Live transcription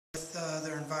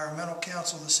Environmental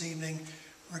Council this evening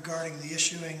regarding the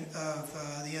issuing of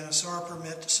the NSR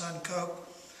permit to SunCoke.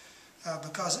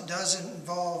 Because it does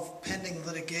involve pending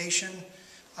litigation,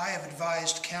 I have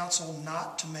advised council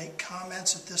not to make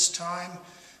comments at this time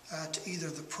to either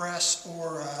the press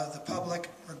or the public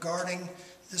regarding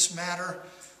this matter.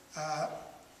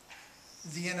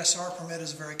 The NSR permit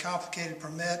is a very complicated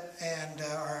permit, and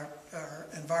our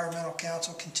Environmental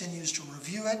Council continues to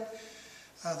review it.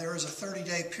 There is a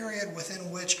 30-day period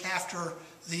within which, after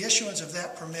the issuance of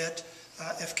that permit,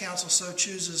 if council so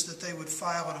chooses, that they would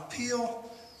file an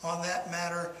appeal on that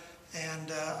matter,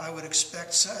 and I would expect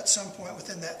at some point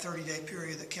within that 30-day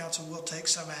period that council will take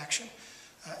some action.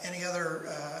 Any other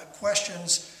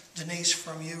questions, Denise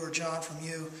from you or John from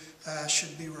you,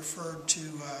 should be referred to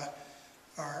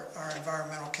our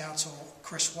Environmental Counsel,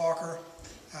 Chris Walker.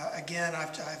 Again,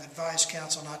 I've advised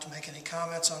council not to make any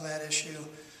comments on that issue.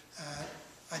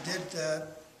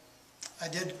 I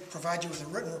did provide you with a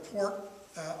written report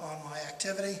on my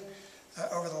activity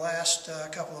over the last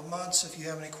couple of months. If you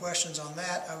have any questions on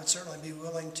that, I would certainly be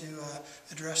willing to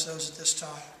address those at this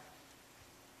time.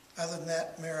 Other than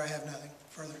that, Mayor, I have nothing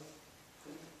further.